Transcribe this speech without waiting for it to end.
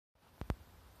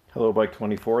Hello Bike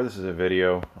 24, this is a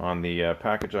video on the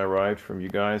package I arrived from you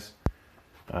guys.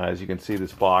 As you can see,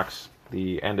 this box,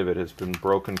 the end of it has been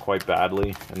broken quite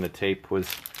badly, and the tape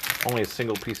was only a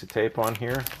single piece of tape on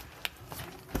here.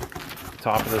 The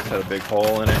top of this had a big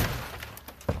hole in it.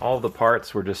 All of the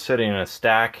parts were just sitting in a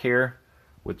stack here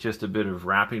with just a bit of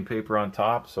wrapping paper on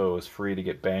top, so it was free to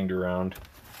get banged around.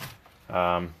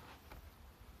 The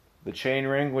chain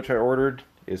ring, which I ordered,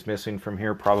 is missing from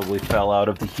here, probably fell out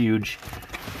of the huge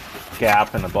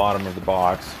gap in the bottom of the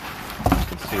box. You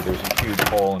can see there's a huge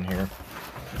hole in here.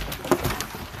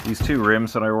 These two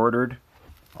rims that I ordered,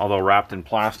 although wrapped in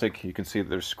plastic, you can see that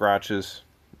there's scratches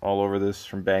all over this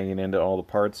from banging into all the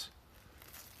parts.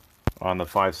 On the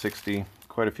 560,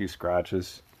 quite a few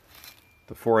scratches.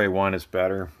 The 4A1 is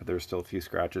better, but there's still a few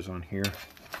scratches on here.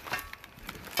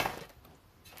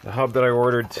 The hub that I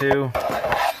ordered too,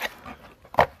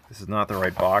 this is not the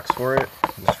right box for it.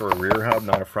 This is for a rear hub,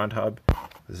 not a front hub.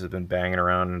 This has been banging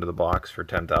around into the box for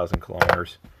 10,000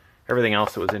 kilometers. Everything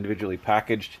else that was individually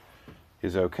packaged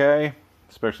is okay,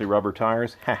 especially rubber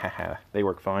tires. They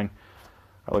work fine.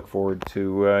 I look forward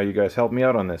to you guys helping me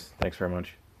out on this. Thanks very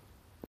much.